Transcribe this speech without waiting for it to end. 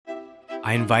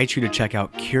I invite you to check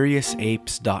out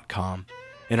CuriousApes.com,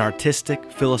 an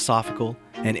artistic, philosophical,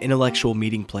 and intellectual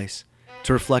meeting place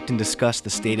to reflect and discuss the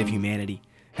state of humanity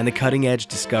and the cutting-edge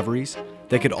discoveries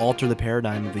that could alter the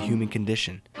paradigm of the human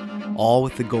condition, all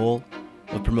with the goal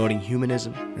of promoting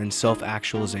humanism and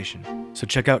self-actualization. So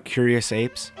check out Curious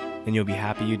Apes, and you'll be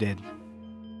happy you did.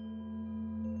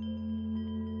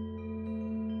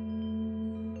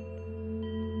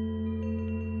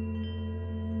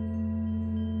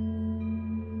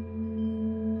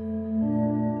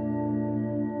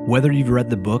 Whether you've read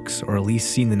the books or at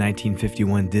least seen the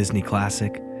 1951 Disney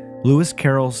classic, Lewis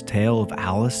Carroll's tale of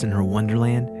Alice in her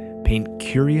Wonderland paint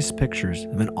curious pictures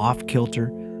of an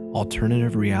off-kilter,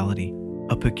 alternative reality.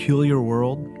 A peculiar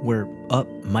world where up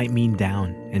might mean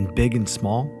down and big and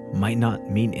small might not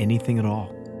mean anything at all.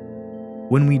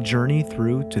 When we journey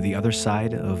through to the other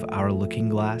side of our looking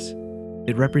glass,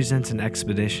 it represents an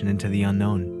expedition into the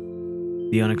unknown,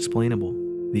 the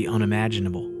unexplainable, the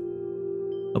unimaginable.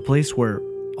 A place where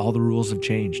all the rules have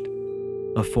changed.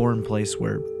 A foreign place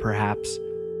where perhaps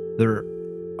there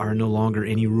are no longer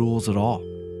any rules at all.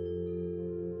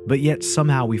 But yet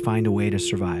somehow we find a way to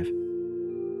survive.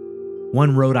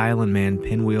 One Rhode Island man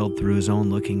pinwheeled through his own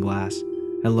looking glass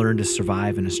and learned to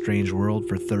survive in a strange world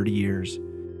for 30 years,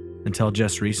 until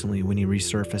just recently when he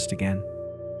resurfaced again.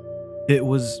 It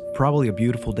was probably a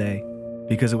beautiful day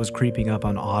because it was creeping up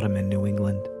on autumn in New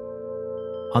England.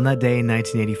 On that day in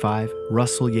 1985,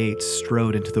 Russell Yates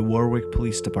strode into the Warwick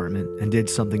Police Department and did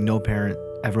something no parent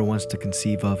ever wants to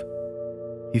conceive of.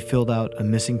 He filled out a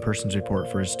missing persons report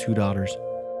for his 2 daughters.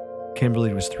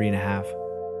 Kimberly was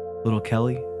 3.5. Little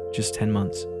Kelly, just 10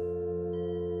 months.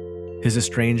 His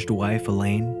estranged wife,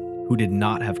 Elaine, who did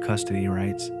not have custody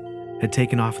rights, had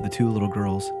taken off with the 2 little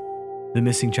girls. The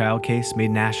missing child case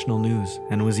made national news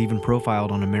and was even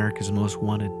profiled on America's Most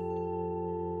Wanted.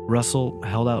 Russell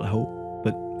held out hope,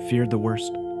 but feared the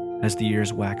worst as the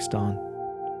years waxed on.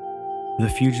 The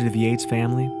fugitive Yates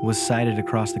family was sighted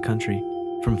across the country,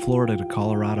 from Florida to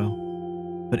Colorado,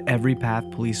 but every path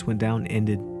police went down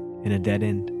ended in a dead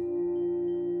end.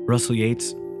 Russell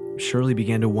Yates surely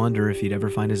began to wonder if he'd ever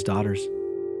find his daughters,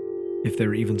 if they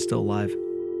were even still alive.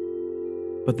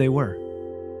 But they were,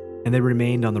 and they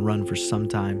remained on the run for some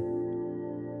time.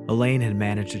 Elaine had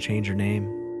managed to change her name,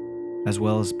 as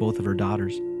well as both of her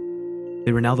daughters.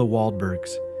 They were now the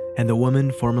Waldbergs, and the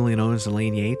woman formerly known as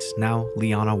Elaine Yates, now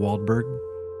Liana Waldberg,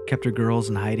 kept her girls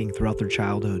in hiding throughout their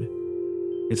childhood.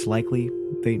 It's likely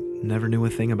they never knew a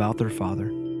thing about their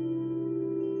father.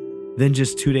 Then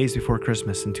just 2 days before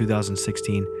Christmas in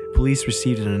 2016, police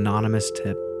received an anonymous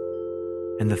tip,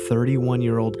 and the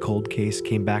 31-year-old cold case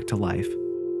came back to life.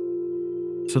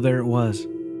 So there it was,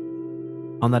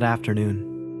 on that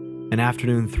afternoon, an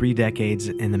afternoon 3 decades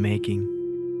in the making,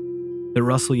 that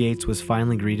Russell Yates was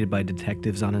finally greeted by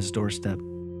detectives on his doorstep.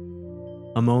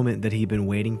 A moment that he'd been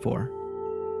waiting for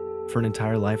an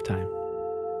entire lifetime.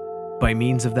 By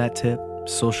means of that tip,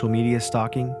 social media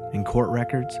stalking, and court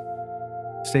records,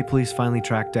 state police finally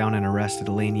tracked down and arrested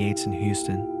Elaine Yates in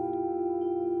Houston.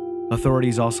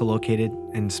 Authorities also located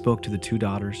and spoke to the 2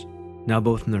 daughters, now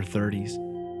both in their 30s,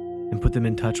 and put them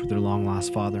in touch with their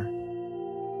long-lost father.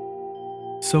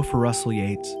 So for Russell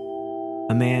Yates,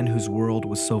 a man whose world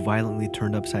was so violently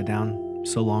turned upside down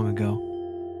so long ago,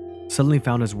 suddenly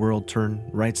found his world turned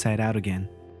right side out again,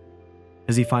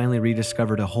 as he finally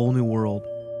rediscovered a whole new world,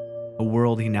 a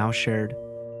world he now shared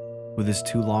with his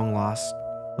 2 long-lost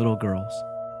little girls.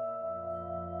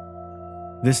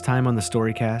 This time on the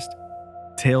Storycast,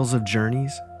 Tales of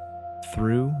Journeys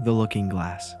Through the Looking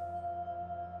Glass.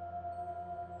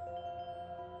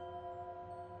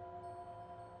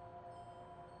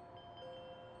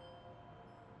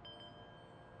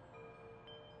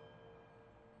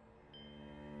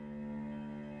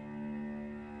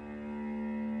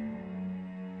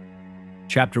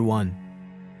 Chapter 1.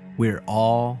 We're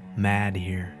all mad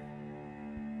here.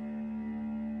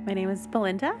 My name is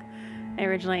Belinda. I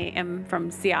originally am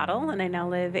from Seattle, and I now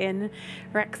live in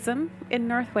Wrexham in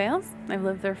North Wales. I've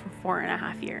lived there for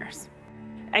 4.5 years.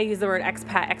 I use the word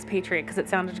expat, expatriate, because it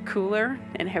sounded cooler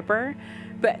and hipper,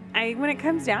 but when it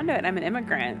comes down to it, I'm an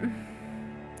immigrant.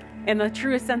 In the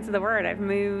truest sense of the word, I've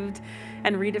moved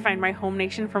and redefined my home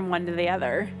nation from one to the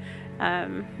other.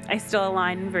 I still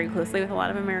align very closely with a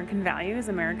lot of American values.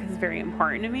 America is very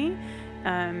important to me,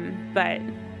 but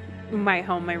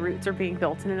my roots are being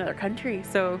built in another country.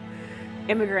 So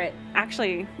immigrant,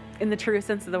 actually, in the truest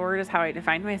sense of the word, is how I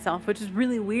define myself, which is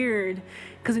really weird,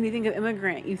 because when you think of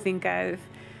immigrant, you think of,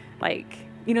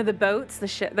 the boats, the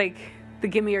shit, the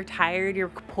give me you're tired, you're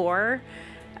poor.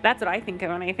 That's what I think of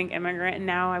when I think immigrant, and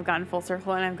now I've gone full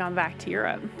circle and I've gone back to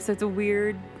Europe. So it's a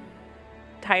weird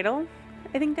title,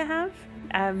 I think, to have.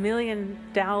 $1 million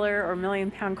or £1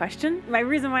 million question. My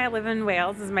reason why I live in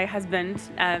Wales is my husband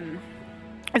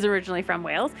is originally from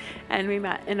Wales, and we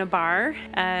met in a bar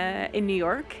in New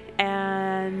York,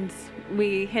 and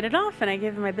we hit it off, and I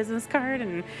gave him my business card,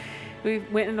 and we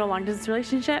went into a long-distance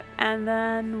relationship, and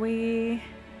then we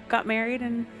got married,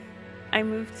 and I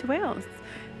moved to Wales.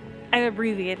 I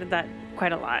abbreviated that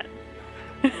quite a lot.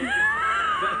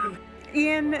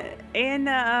 In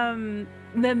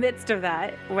the midst of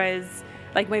that was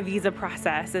like my visa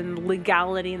process and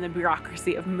legality and the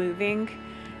bureaucracy of moving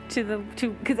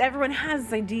because everyone has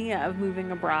this idea of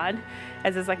moving abroad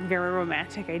as this like very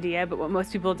romantic idea, but what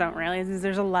most people don't realize is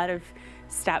there's a lot of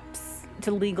steps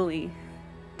to legally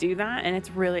do that, and it's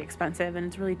really expensive and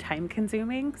it's really time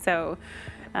consuming. So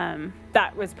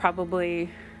that was probably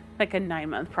like a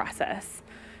 9-month process.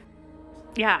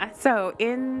 Yeah, so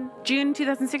in June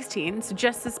 2016, so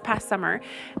just this past summer,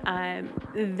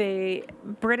 the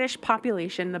British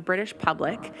population, the British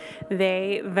public,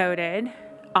 they voted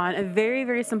on a very,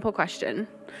 very simple question.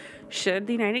 Should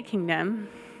the United Kingdom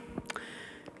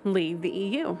leave the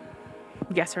EU?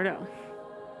 Yes or no?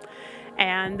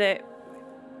 And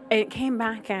it came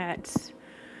back at,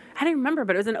 I don't remember,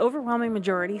 but it was an overwhelming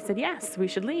majority said, yes, we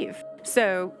should leave.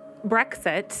 So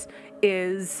Brexit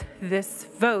is this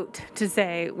vote to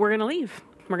say, we're going to leave.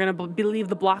 We're going to leave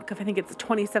the block of, I think it's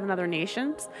 27 other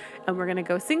nations, and we're going to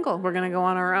go single. We're going to go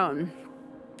on our own.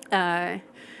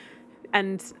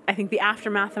 And I think the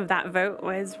aftermath of that vote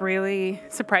was really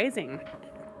surprising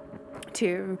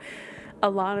to a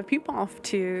lot of people,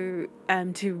 to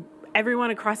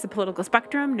everyone across the political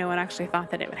spectrum. No one actually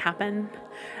thought that it would happen.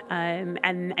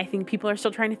 And I think people are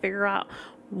still trying to figure out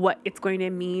what it's going to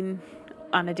mean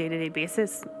on a day-to-day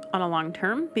basis on a long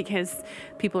term, because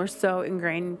people are so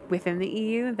ingrained within the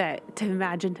EU that to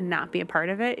imagine to not be a part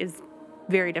of it is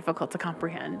very difficult to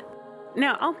comprehend.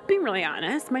 Now, I'll be really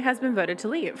honest. My husband voted to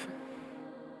leave.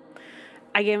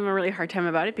 I gave him a really hard time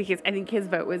about it because I think his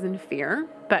vote was in fear,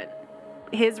 but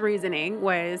his reasoning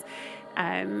was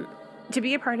to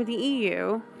be a part of the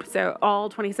EU, so all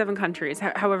 27 countries,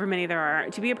 however many there are,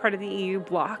 to be a part of the EU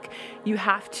bloc, you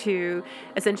have to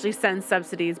essentially send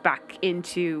subsidies back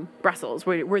into Brussels,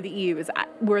 where the EU is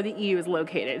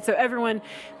located. So everyone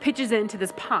pitches into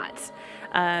this pot.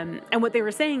 And what they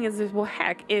were saying is, well,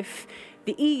 heck, if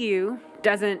the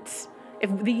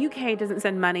UK doesn't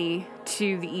send money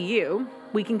to the EU,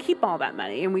 we can keep all that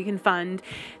money and we can fund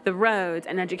the roads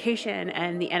and education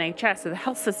and the NHS, so the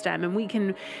health system, and we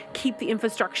can keep the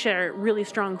infrastructure really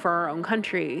strong for our own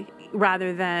country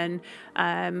rather than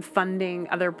funding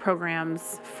other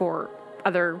programs for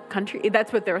other countries.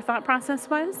 That's what their thought process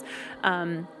was.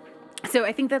 So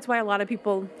I think that's why a lot of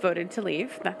people voted to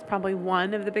leave. That's probably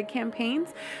one of the big campaigns.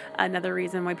 Another big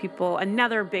reason why people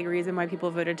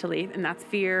voted to leave, and that's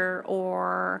fear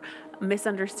or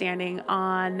misunderstanding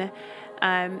on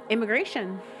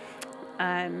immigration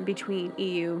between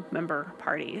EU member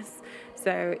parties.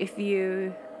 So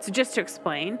just to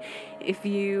explain, if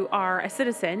you are a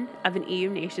citizen of an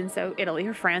EU nation, so Italy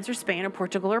or France or Spain or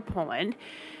Portugal or Poland,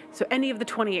 so any of the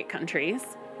 28 countries,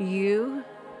 you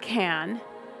can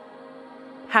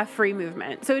have free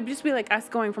movement. So it'd just be like us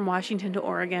going from Washington to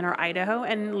Oregon or Idaho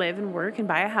and live and work and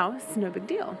buy a house, no big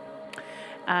deal.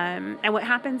 And what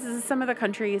happens is some of the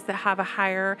countries that have a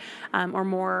higher or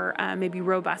more maybe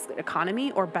robust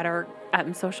economy or better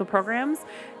social programs,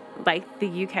 like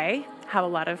the UK, have a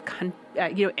lot of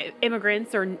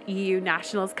immigrants or EU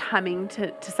nationals coming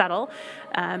to settle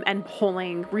and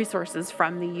pulling resources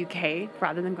from the UK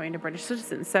rather than going to British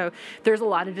citizens. So there's a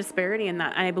lot of disparity in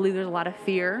that, and I believe there's a lot of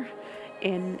fear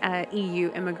in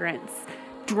EU immigrants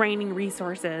draining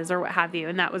resources or what have you,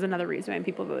 and that was another reason why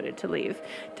people voted to leave,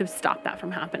 to stop that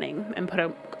from happening and put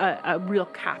a real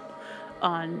cap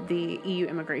on the EU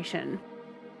immigration.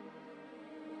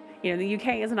 The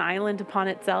UK is an island upon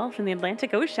itself in the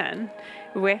Atlantic Ocean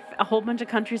with a whole bunch of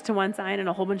countries to one side and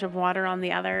a whole bunch of water on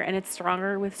the other, and it's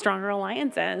stronger with stronger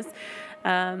alliances.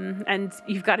 And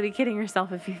you've got to be kidding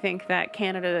yourself if you think that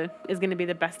Canada is going to be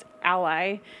the best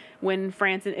ally when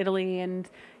France and Italy and,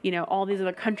 all these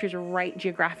other countries are right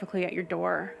geographically at your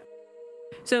door.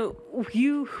 So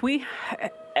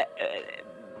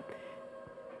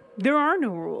there are no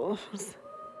rules.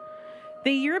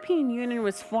 The European Union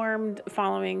was formed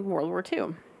following World War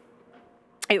II.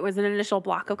 It was an initial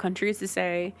block of countries to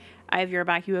say, I have your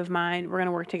back, you have mine. We're going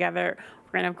to work together.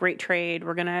 We're going to have great trade.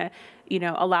 We're going to,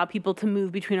 allow people to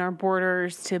move between our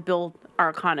borders to build our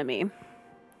economy.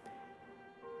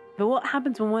 But what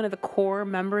happens when one of the core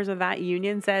members of that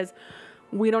union says,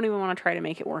 we don't even want to try to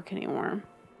make it work anymore?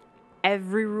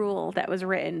 Every rule that was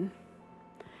written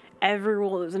every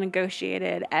rule that was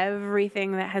negotiated,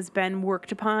 everything that has been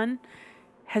worked upon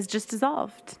has just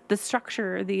dissolved. The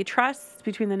structure, the trust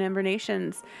between the member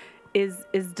nations is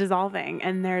dissolving,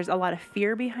 and there's a lot of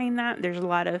fear behind that. There's a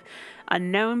lot of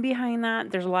unknown behind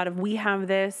that. There's a lot of, we have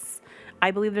this.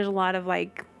 I believe there's a lot of,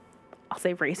 like, I'll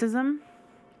say racism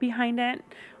behind it.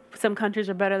 Some countries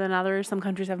are better than others. Some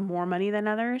countries have more money than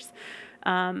others.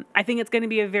 I think it's going to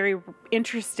be a very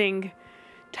interesting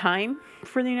time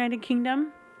for the United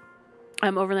Kingdom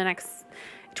over the next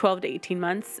 12 to 18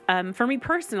 months. For me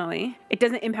personally, it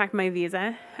doesn't impact my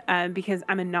visa because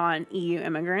I'm a non-EU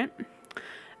immigrant.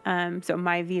 So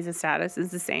my visa status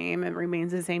is the same. It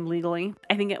remains the same legally.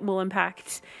 I think it will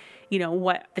impact,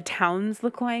 what the towns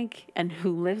look like and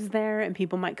who lives there. And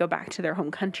people might go back to their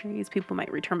home countries. People might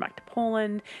return back to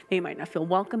Poland. They might not feel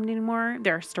welcomed anymore.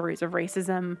 There are stories of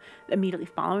racism immediately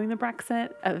following the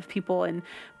Brexit, of people in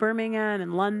Birmingham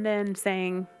and London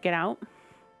saying, get out,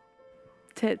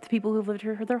 to people who've lived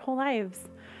here their whole lives,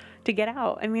 to get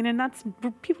out. I mean, and that's,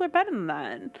 people are better than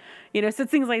that. So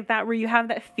it's things like that where you have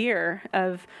that fear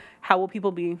of how will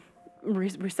people be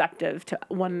receptive to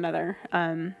one another.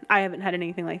 I haven't had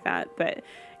anything like that, but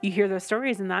you hear those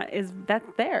stories, and that's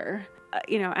there.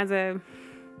 As a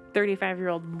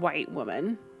 35-year-old white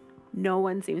woman, no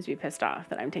one seems to be pissed off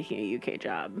that I'm taking a UK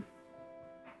job.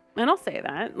 And I'll say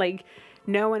that, like,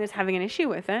 no one is having an issue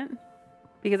with it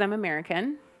because I'm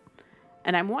American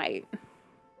and I'm white.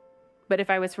 But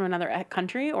if I was from another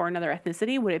country or another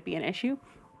ethnicity, would it be an issue?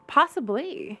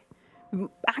 Possibly.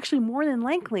 Actually, more than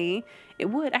likely, it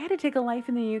would. I had to take a life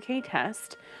in the UK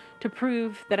test to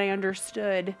prove that I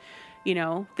understood,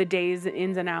 the days,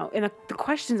 ins and out. And the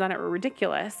questions on it were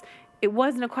ridiculous. It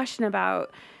wasn't a question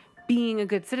about being a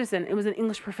good citizen. It was an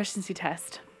English proficiency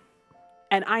test.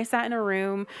 And I sat in a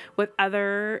room with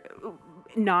other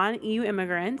non-EU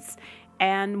immigrants,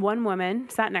 and one woman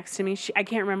sat next to me. I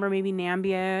can't remember, maybe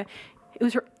Nambia. It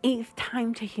was her 8th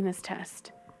time taking this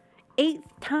test. 8th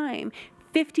time.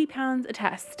 50 pounds a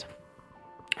test.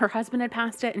 Her husband had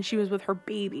passed it, and she was with her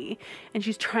baby, and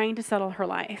she's trying to settle her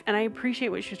life. And I appreciate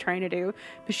what she was trying to do,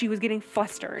 but she was getting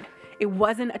flustered. It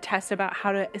wasn't a test about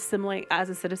how to assimilate as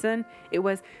a citizen. It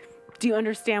was, do you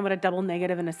understand what a double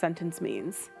negative in a sentence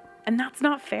means? And that's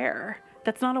not fair.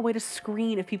 That's not a way to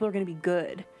screen if people are going to be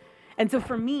good. And so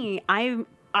for me, I'm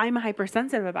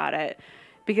hypersensitive about it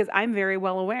because I'm very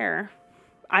well aware.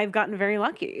 I've gotten very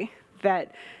lucky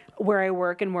that where I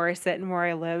work and where I sit and where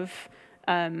I live,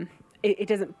 it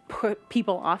doesn't put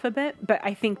people off a bit. But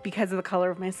I think because of the color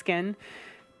of my skin,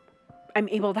 I'm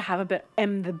able to have a bit,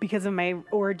 and because of my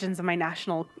origins of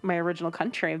my original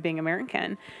country of being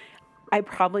American, I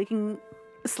probably can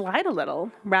slide a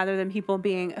little rather than people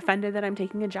being offended that I'm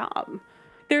taking a job.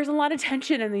 There's a lot of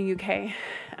tension in the UK,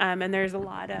 and there's a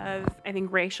lot of, I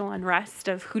think, racial unrest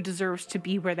of who deserves to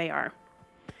be where they are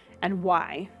and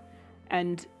why,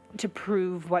 and to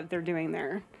prove what they're doing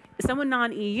there. Someone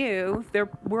non-EU,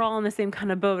 we're all in the same kind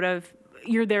of boat of,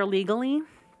 you're there legally.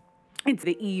 It's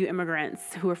the EU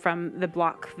immigrants who are from the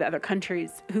bloc, the other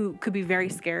countries, who could be very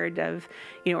scared of,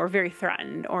 or very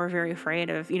threatened or very afraid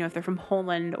of, if they're from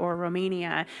Poland or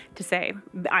Romania, to say,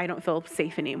 I don't feel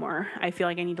safe anymore. I feel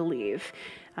like I need to leave.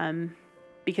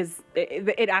 Because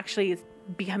it actually is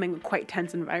becoming a quite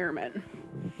tense environment.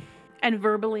 And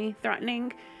verbally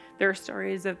threatening. There are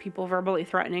stories of people verbally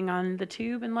threatening on the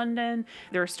tube in London.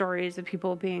 There are stories of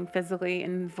people being physically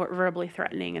and verbally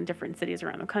threatening in different cities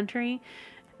around the country.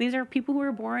 These are people who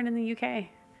were born in the UK.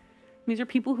 These are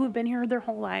people who have been here their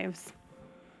whole lives.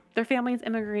 Their families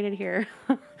immigrated here,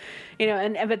 but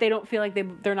they don't feel like they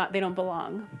don't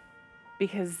belong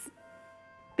because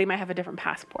they might have a different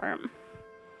passport.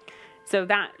 So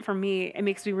that, for me, it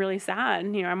makes me really sad.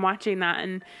 I'm watching that,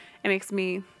 and it makes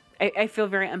me, I feel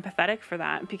very empathetic for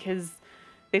that because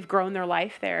they've grown their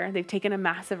life there. They've taken a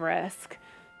massive risk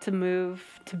to move,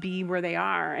 to be where they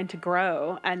are and to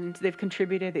grow. And they've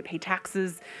contributed, they pay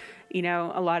taxes, a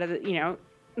lot of it,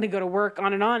 they go to work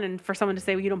on. And for someone to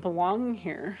say, well, you don't belong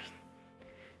here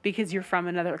because you're from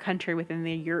another country within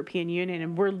the European Union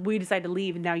and we decide to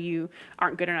leave and now you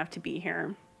aren't good enough to be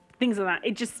here. Things like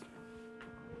that.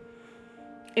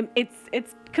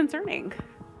 It's concerning.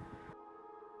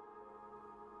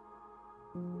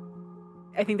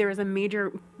 I think there is a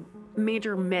major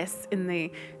miss in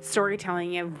the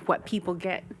storytelling of what people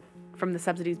get from the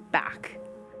subsidies back.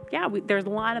 Yeah, there's a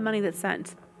lot of money that's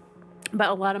sent, but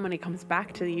a lot of money comes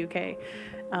back to the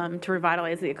UK to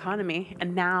revitalize the economy,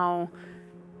 and now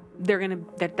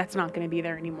that's not gonna be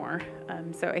there anymore.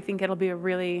 So I think it'll be a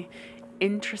really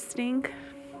interesting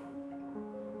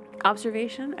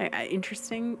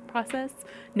interesting process.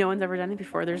 No one's ever done it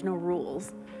before. There's no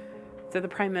rules. So the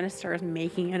prime minister is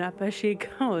making it up as she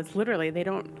goes. Literally,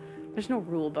 there's no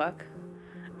rule book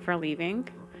for leaving.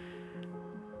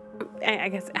 I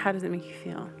guess, how does it make you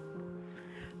feel?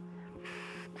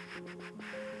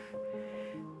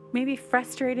 Maybe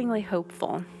frustratingly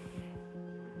hopeful.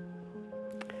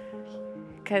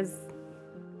 Because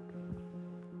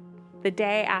the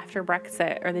day after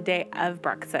Brexit, or the day of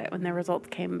Brexit, when the results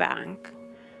came back,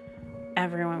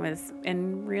 everyone was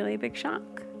in really big shock.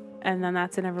 And then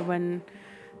that's when everyone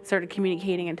started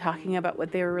communicating and talking about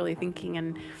what they were really thinking.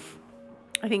 And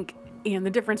I think,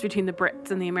 the difference between the Brits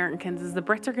and the Americans is the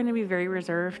Brits are going to be very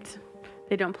reserved.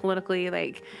 They don't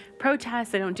politically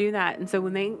protest. They don't do that. And so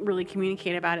when they really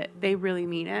communicate about it, they really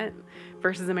mean it,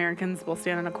 versus Americans will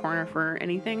stand in a corner for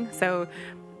anything. So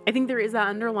I think there is that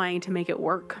underlying to make it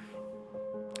work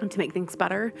and to make things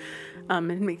better,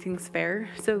 and make things fair.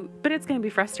 So, but it's going to be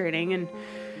frustrating, and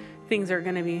things are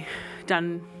going to be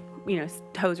done,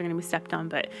 toes are going to be stepped on.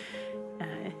 But,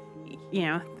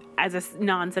 as a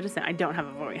non-citizen, I don't have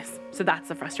a voice. So that's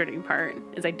the frustrating part,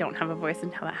 is I don't have a voice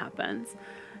until that happens.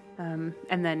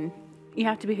 And then you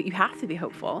have to be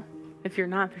hopeful. If you're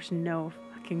not, there's no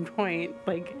fucking point.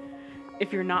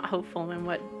 If you're not hopeful, then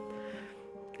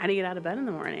how do you get out of bed in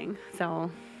the morning? So,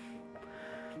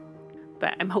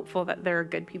 but I'm hopeful that there are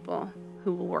good people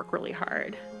who will work really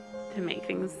hard to make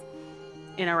things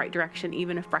in a right direction,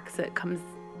 even if Brexit comes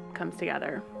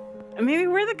together. And maybe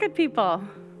we're the good people.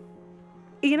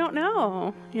 You don't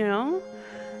know,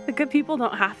 The good people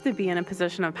don't have to be in a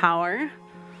position of power.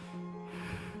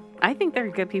 I think they're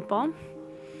good people.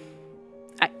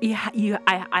 I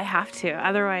have to.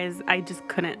 Otherwise, I just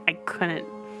couldn't.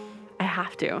 I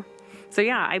have to. So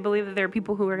yeah, I believe that there are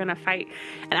people who are going to fight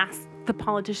and ask the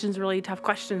politicians really tough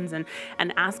questions and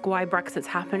ask why Brexit's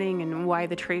happening and why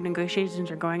the trade negotiations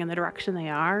are going in the direction they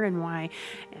are and why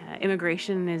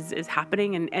immigration is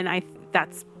happening. And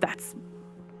that's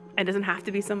it doesn't have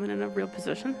to be someone in a real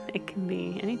position. It can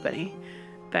be anybody.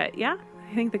 But yeah,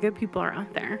 I think the good people are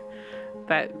out there.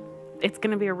 But it's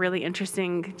going to be a really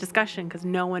interesting discussion because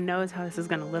no one knows how this is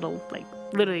going to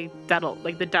literally settle,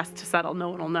 the dust to settle. No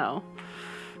one will know.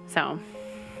 So,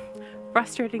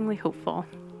 frustratingly hopeful.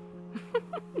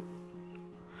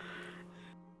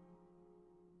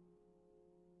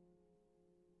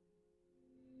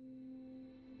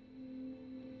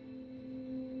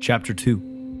 Chapter 2.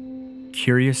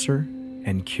 Curiouser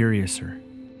and Curiouser.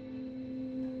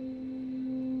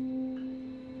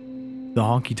 The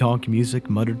honky-tonk music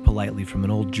muttered politely from an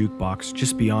old jukebox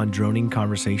just beyond droning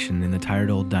conversation in the tired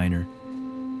old diner.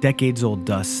 Decades-old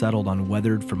dust settled on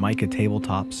weathered Formica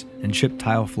tabletops and chipped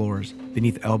tile floors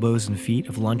beneath elbows and feet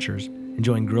of lunchers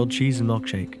enjoying grilled cheese and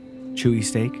milkshake, chewy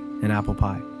steak, and apple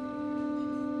pie.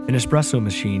 An espresso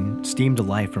machine steamed to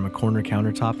life from a corner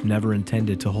countertop never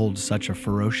intended to hold such a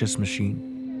ferocious machine.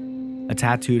 A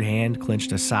tattooed hand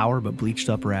clenched a sour but bleached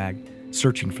up rag,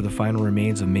 searching for the final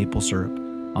remains of maple syrup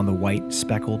on the white,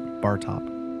 speckled bar top.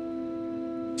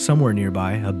 Somewhere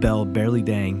nearby, a bell barely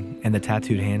dang, and the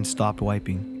tattooed hand stopped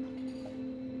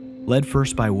wiping. Led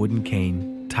first by wooden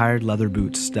cane, tired leather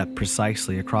boots stepped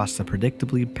precisely across the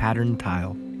predictably patterned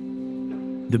tile.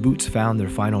 The boots found their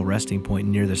final resting point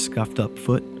near the scuffed-up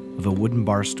foot of a wooden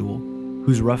bar stool,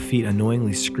 whose rough feet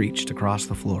annoyingly screeched across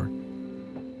the floor.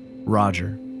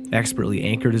 Roger expertly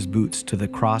anchored his boots to the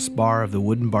crossbar of the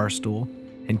wooden bar stool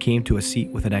and came to a seat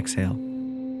with an exhale.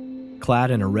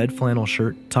 Clad in a red flannel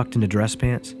shirt tucked into dress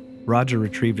pants, Roger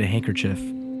retrieved a handkerchief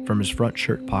from his front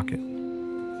shirt pocket.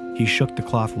 He shook the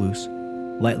cloth loose,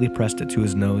 lightly pressed it to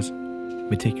his nose,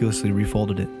 meticulously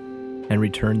refolded it, and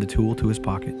returned the tool to his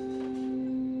pocket.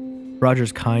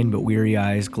 Roger's kind but weary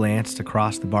eyes glanced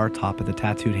across the bar top at the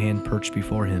tattooed hand perched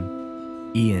before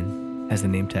him. Ian, as the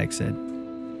name tag said,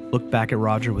 looked back at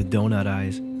Roger with donut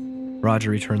eyes. Roger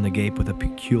returned the gape with a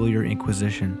peculiar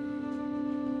inquisition.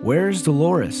 "Where's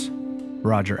Dolores?"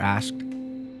 Roger asked.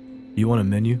 "You want a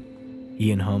menu?"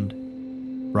 Ian hummed.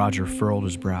 Roger furrowed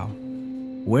his brow.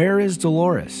 "Where is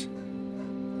Dolores?"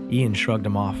 Ian shrugged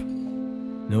him off.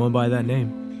 "No one by that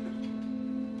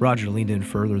name." Roger leaned in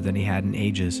further than he had in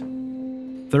ages.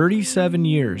 37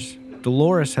 years,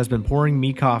 Dolores has been pouring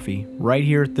me coffee right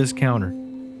here at this counter.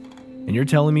 And you're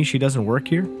telling me she doesn't work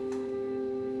here?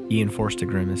 Ian forced a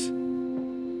grimace.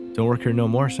 "Don't work here no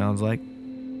more, sounds like."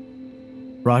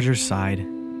 Roger sighed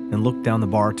and looked down the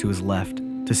bar to his left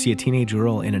to see a teenage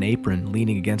girl in an apron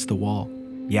leaning against the wall,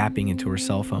 yapping into her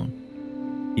cell phone.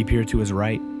 He peered to his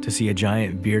right to see a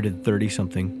giant bearded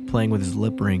 30-something playing with his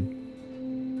lip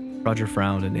ring. Roger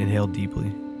frowned and inhaled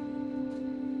deeply.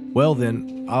 "Well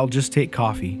then, I'll just take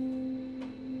coffee."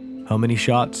 "How many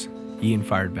shots?" Ian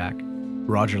fired back.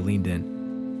 Roger leaned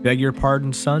in. "Beg your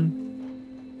pardon, son?"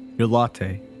 Your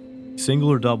latte.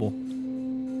 Single or double?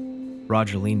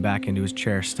 Roger leaned back into his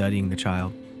chair, studying the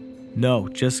child. No,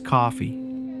 just coffee.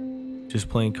 Just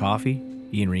plain coffee?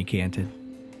 Ian recanted.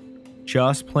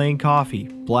 Just plain coffee.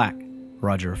 Black,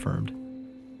 Roger affirmed.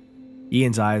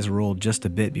 Ian's eyes rolled just a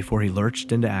bit before he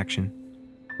lurched into action.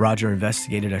 Roger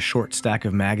investigated a short stack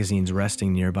of magazines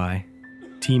resting nearby.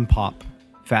 Teen Pop,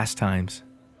 Fast Times,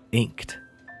 Inked.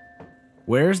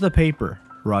 Where's the paper?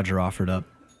 Roger offered up.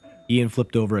 Ian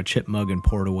flipped over a chip mug and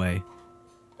poured away.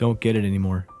 Don't get it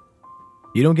anymore.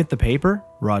 You don't get the paper?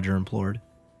 Roger implored.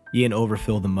 Ian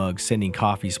overfilled the mug, sending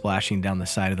coffee splashing down the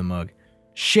side of the mug.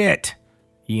 Shit!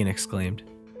 Ian exclaimed.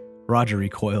 Roger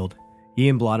recoiled.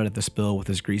 Ian blotted at the spill with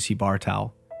his greasy bar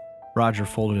towel. Roger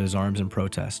folded his arms in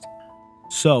protest.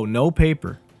 So, no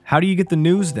paper. How do you get the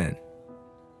news then?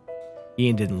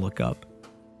 Ian didn't look up.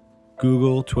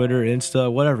 Google, Twitter,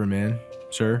 Insta, whatever, man.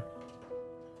 Sir?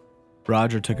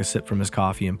 Roger took a sip from his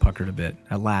coffee and puckered a bit.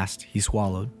 At last, he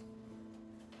swallowed.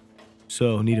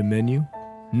 So, need a menu?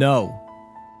 No.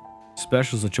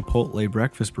 Special's a Chipotle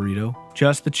breakfast burrito.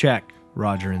 Just the check,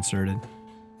 Roger inserted.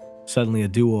 Suddenly, a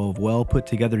duo of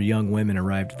well-put-together young women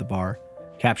arrived at the bar,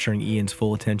 capturing Ian's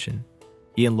full attention.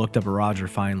 Ian looked up at Roger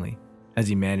finally, as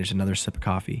he managed another sip of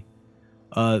coffee.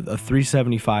 A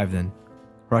 $3.75 then.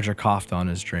 Roger coughed on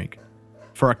his drink.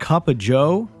 For a cup of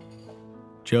Joe?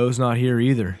 Joe's not here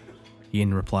either,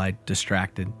 Ian replied,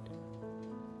 distracted.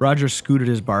 Roger scooted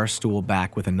his bar stool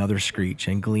back with another screech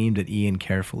and gleamed at Ian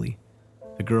carefully.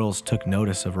 The girls took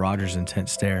notice of Roger's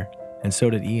intense stare, and so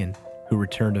did Ian, who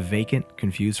returned a vacant,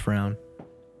 confused frown.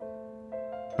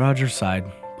 Roger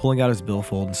sighed, pulling out his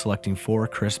billfold and selecting 4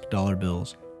 crisp dollar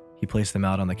bills. He placed them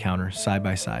out on the counter, side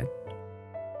by side.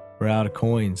 We're out of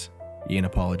coins, Ian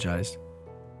apologized.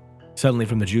 Suddenly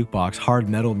from the jukebox, hard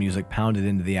metal music pounded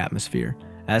into the atmosphere,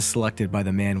 as selected by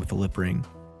the man with the lip ring.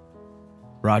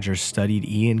 Roger studied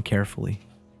Ian carefully.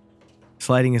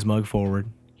 Sliding his mug forward,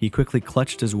 he quickly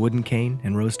clutched his wooden cane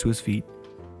and rose to his feet.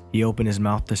 He opened his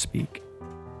mouth to speak.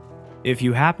 If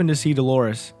you happen to see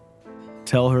Dolores,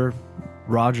 tell her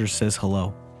Roger says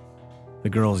hello. The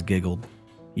girls giggled.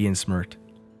 Ian smirked.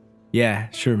 Yeah,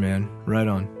 sure, man. Right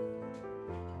on.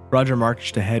 Roger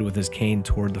marched ahead with his cane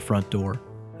toward the front door,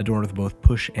 adorned with both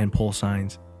push and pull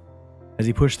signs. As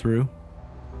he pushed through,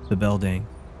 the bell dang.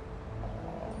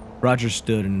 Roger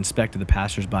stood and inspected the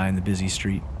passers-by in the busy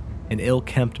street. An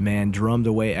ill-kempt man drummed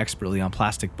away expertly on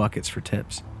plastic buckets for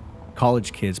tips.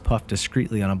 College kids puffed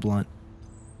discreetly on a blunt.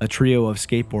 A trio of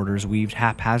skateboarders weaved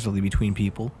haphazardly between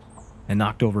people and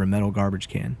knocked over a metal garbage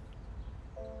can.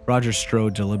 Roger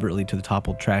strode deliberately to the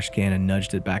toppled trash can and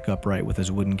nudged it back upright with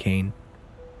his wooden cane.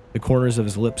 The corners of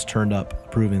his lips turned up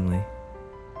approvingly.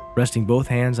 Resting both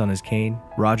hands on his cane,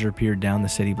 Roger peered down the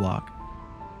city block.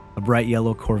 A bright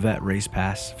yellow Corvette raced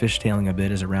past, fishtailing a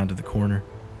bit as it rounded the corner.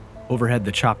 Overhead,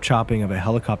 the chop-chopping of a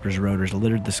helicopter's rotors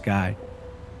littered the sky.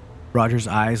 Roger's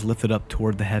eyes lifted up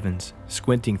toward the heavens,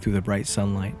 squinting through the bright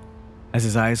sunlight. As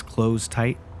his eyes closed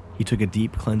tight, he took a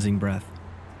deep, cleansing breath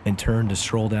and turned to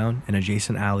stroll down an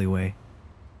adjacent alleyway.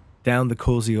 Down the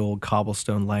cozy old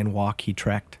cobblestone-lined walk he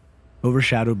trekked,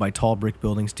 overshadowed by tall brick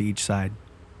buildings to each side.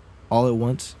 All at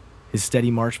once, his steady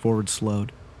march forward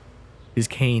slowed, his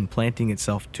cane planting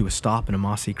itself to a stop in a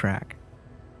mossy crack.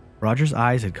 Roger's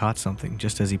eyes had caught something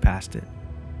just as he passed it.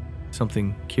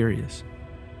 Something curious.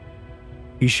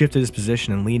 He shifted his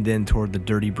position and leaned in toward the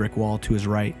dirty brick wall to his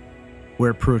right,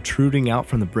 where protruding out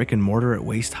from the brick and mortar at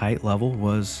waist-height level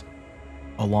was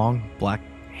a long black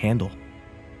handle,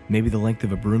 maybe the length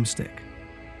of a broomstick.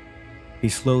 He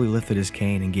slowly lifted his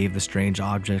cane and gave the strange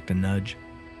object a nudge.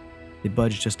 It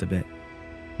budged just a bit,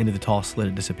 into the tall slit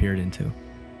it disappeared into.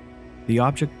 The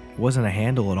object wasn't a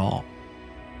handle at all.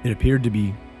 It appeared to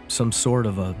be some sort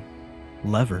of a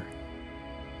lever,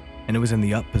 and it was in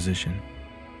the up position.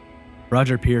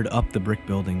 Roger peered up the brick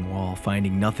building wall,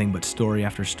 finding nothing but story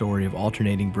after story of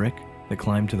alternating brick that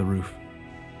climbed to the roof.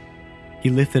 He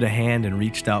lifted a hand and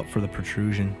reached out for the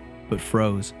protrusion, but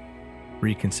froze,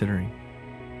 reconsidering.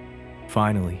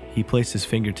 Finally, he placed his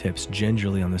fingertips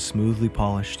gingerly on the smoothly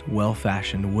polished,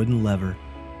 well-fashioned wooden lever.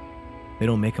 They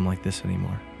don't make them like this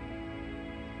anymore.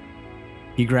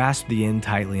 He grasped the end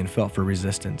tightly and felt for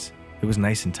resistance. It was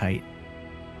nice and tight.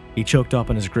 He choked up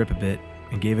on his grip a bit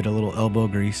and gave it a little elbow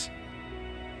grease.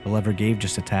 The lever gave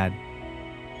just a tad.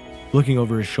 Looking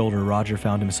over his shoulder, Roger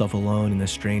found himself alone in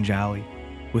this strange alley,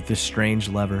 with this strange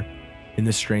lever, in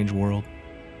this strange world.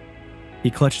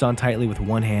 He clutched on tightly with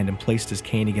one hand and placed his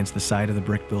cane against the side of the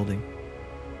brick building.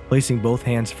 Placing both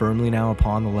hands firmly now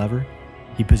upon the lever,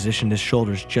 he positioned his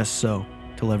shoulders just so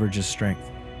to leverage his strength.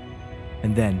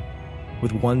 And then,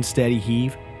 with one steady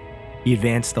heave, he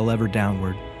advanced the lever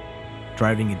downward,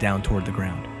 driving it down toward the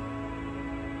ground.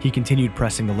 He continued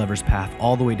pressing the lever's path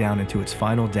all the way down into its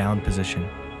final down position.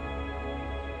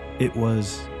 It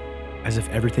was as if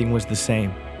everything was the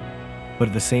same, but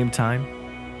at the same time,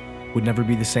 would never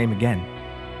be the same again.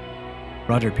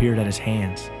 Roger peered at his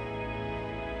hands.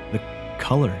 The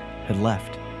color had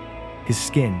left. His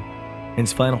skin, and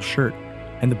his flannel shirt,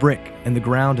 and the brick, and the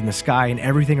ground, and the sky, and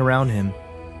everything around him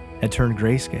had turned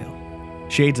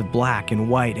grayscale. Shades of black and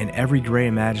white and every gray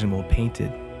imaginable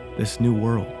painted this new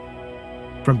world.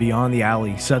 From beyond the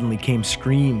alley suddenly came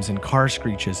screams and car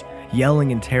screeches,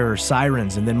 yelling in terror,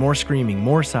 sirens, and then more screaming,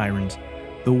 more sirens.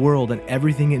 The world and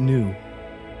everything it knew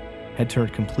had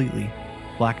turned completely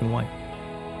black and white.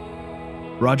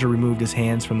 Roger removed his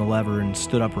hands from the lever and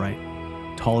stood upright,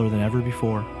 taller than ever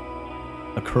before.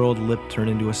 A curled lip turned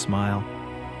into a smile,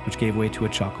 which gave way to a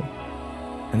chuckle,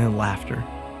 and then laughter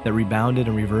that rebounded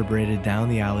and reverberated down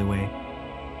the alleyway.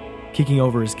 Kicking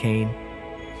over his cane,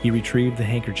 he retrieved the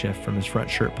handkerchief from his front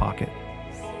shirt pocket,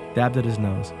 dabbed at his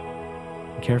nose,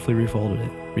 and carefully refolded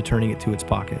it, returning it to its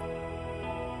pocket.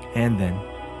 And then,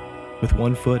 with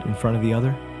one foot in front of the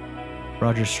other,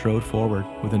 Roger strode forward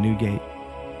with a new gait,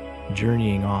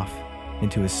 journeying off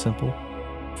into his simple,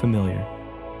 familiar,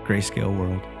 grayscale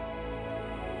world.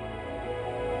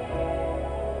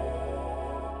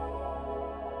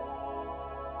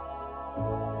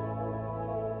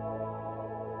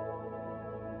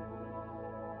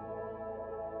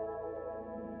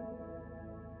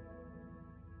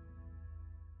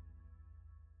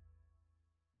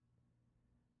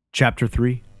 Chapter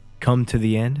 3, Come to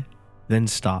the End, Then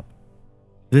Stop.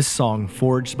 This song,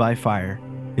 Forged by Fire,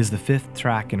 is the 5th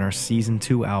track in our Season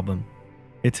 2 album.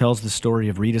 It tells the story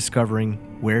of rediscovering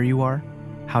where you are,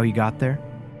 how you got there,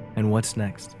 and what's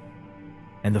next.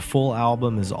 And the full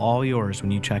album is all yours when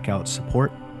you check out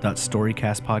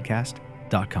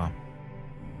support.storycastpodcast.com.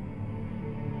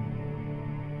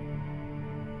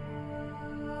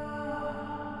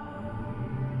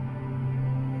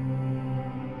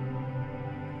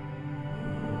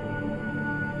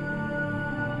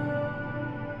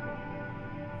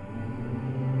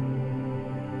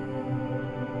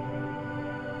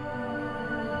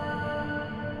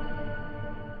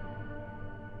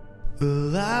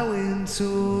 Well, I went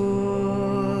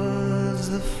towards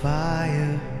the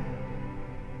fire.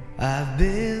 I've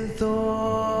been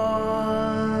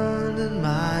thorned and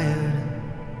mired.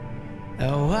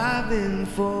 Oh, I've been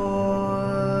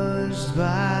forged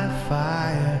by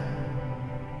fire.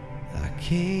 I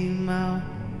came out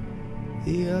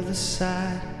the other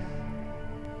side.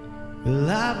 Well,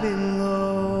 I've been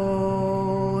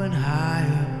low and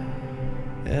higher,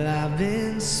 and I've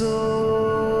been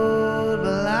sold by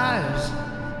liars,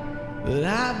 but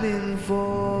I've been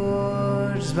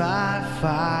forged by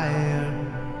fire,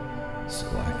 so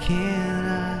why can't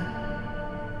I?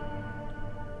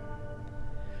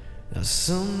 Now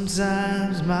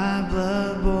sometimes my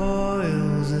blood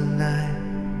boils at night,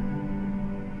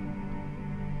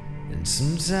 and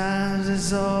sometimes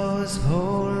it's always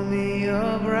holding me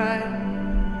upright.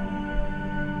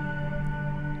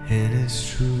 And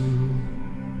it's true,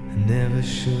 I never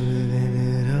should have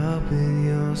ended up in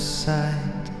your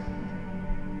sight.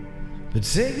 But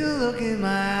take a look in my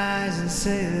eyes and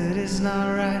say that it's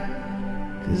not right,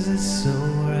 'cause it's so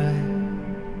right.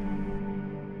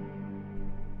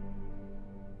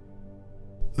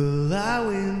 Well, I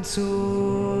went towards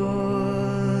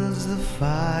the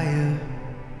fire.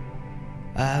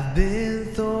 I've been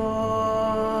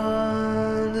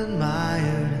thorned and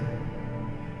mired.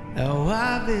 Oh,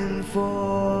 I've been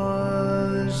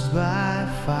forged by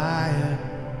fire.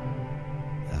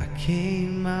 I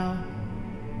came out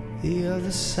the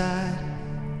other side.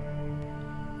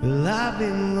 Well, I've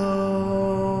been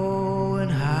low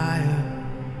and higher,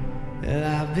 and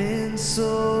I've been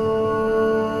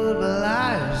sold by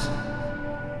liars,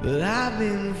 but I've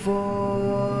been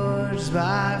forged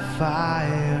by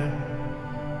fire,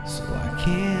 so why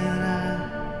can't I?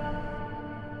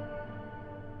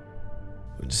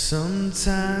 But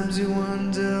sometimes you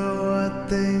wonder what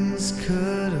things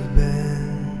could have been,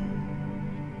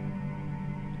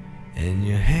 and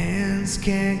your hands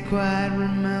can't quite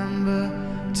remember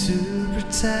to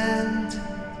pretend.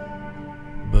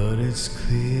 But it's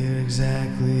clear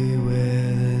exactly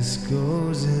where this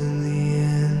goes in the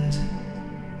end.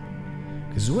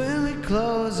 'Cause when we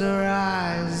close our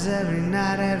eyes every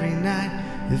night,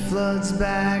 it floods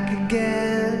back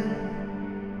again.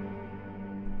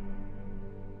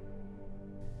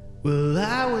 Well,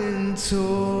 I went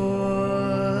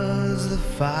towards the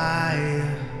fire.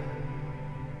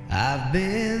 I've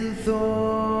been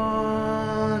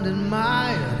thorned and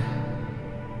mired.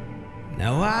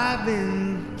 Now I've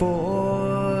been forged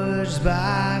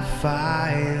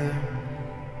fire,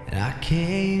 and I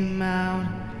came out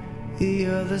the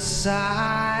other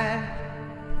side.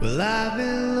 Well, I've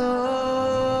been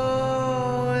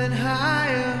low and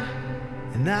higher,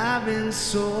 and I've been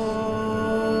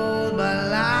sold by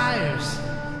liars,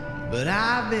 but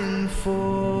I've been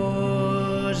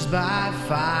forged by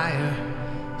fire,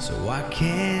 so why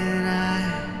can't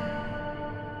I?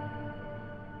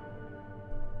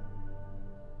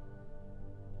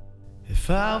 If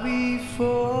I'll be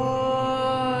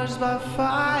forged by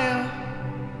fire,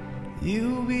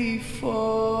 you'll be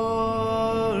forged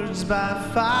by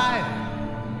fire,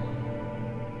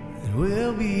 and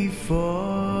we'll be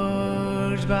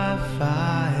forged by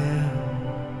fire.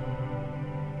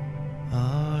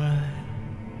 Alright.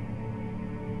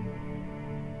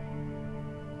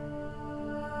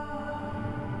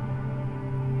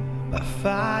 By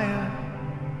fire.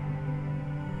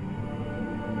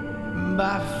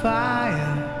 By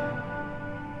fire.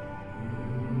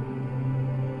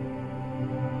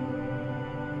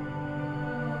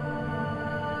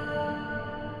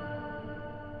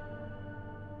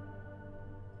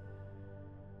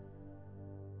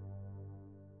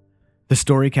 The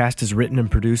Storycast is written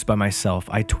and produced by myself.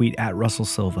 I tweet at Russell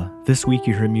Silva. This week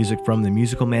you heard music from the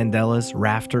musical Mandalas,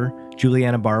 Rafter,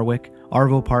 Julianna Barwick,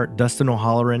 Arvo Pa, Dustin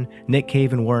O'Halloran,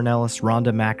 Cave Warren Ellis,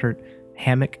 Rhonda Mackert,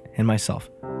 Hammock, and myself.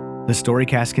 The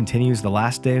Storycast continues the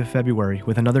last day of February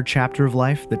with another chapter of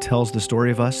life that tells the story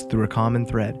of us through a common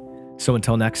thread. So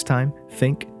until next time,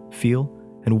 think, feel,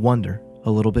 and wonder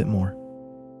a little bit more.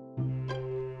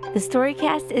 The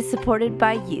Storycast is supported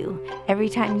by you every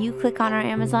time you click on our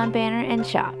Amazon banner and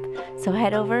shop. So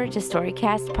head over to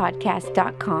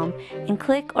storycastpodcast.com and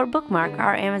click or bookmark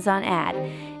our Amazon ad,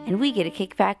 and we get a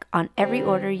kickback on every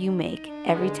order you make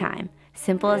every time.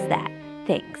 Simple as that.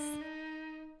 Thanks.